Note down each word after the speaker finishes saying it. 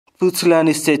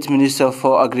Puntland State Minister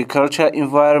for Agriculture,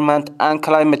 Environment and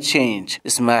Climate Change,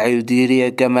 Ismail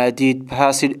Diria Gamadid,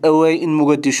 passed away in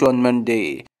Mogadishu on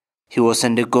Monday. He was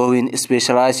undergoing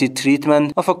specialized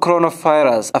treatment of a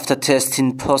coronavirus after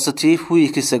testing positive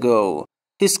weeks ago.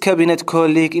 His cabinet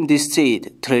colleague in the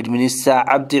state, Trade Minister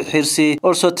Abdi Hirsi,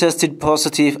 also tested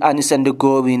positive and is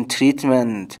undergoing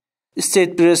treatment.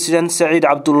 State President Saeed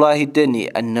Abdullahi Deni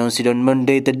announced on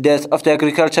Monday the death of the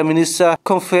Agriculture Minister,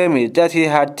 confirming that he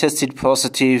had tested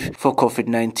positive for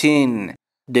COVID-19.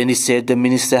 Deni said the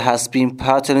minister has been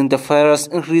battling the virus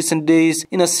in recent days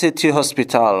in a city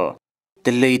hospital.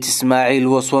 The late Ismail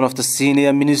was one of the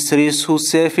senior ministers who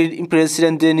served in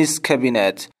President Deni's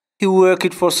cabinet. He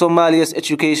worked for Somalia's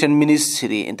education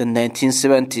ministry in the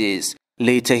 1970s.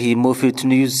 Later, he moved to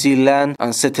New Zealand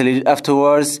and settled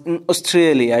afterwards in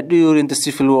Australia during the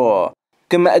Civil War.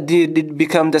 Gamadid did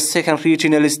become the second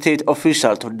regional state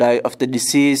official to die of the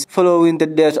disease following the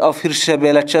death of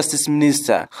Hirshabelle Justice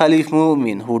Minister Khalif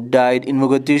Mu'min, who died in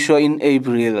Mogadishu in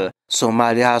April.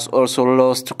 Somalia has also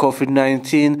lost to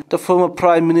COVID-19 the former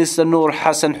Prime Minister Noor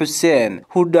Hassan Hussein,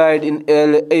 who died in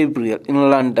early April in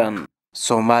London.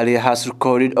 Somalia has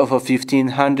recorded over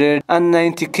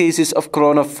 1,590 cases of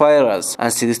coronavirus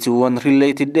and 61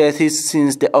 related deaths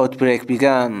since the outbreak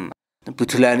began. The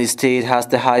Puntland state has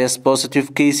the highest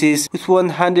positive cases with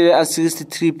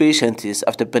 163 patients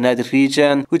of the Banat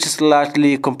region, which is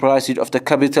largely comprised of the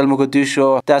capital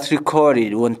Mogadishu that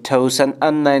recorded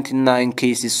 1,099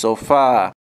 cases so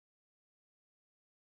far.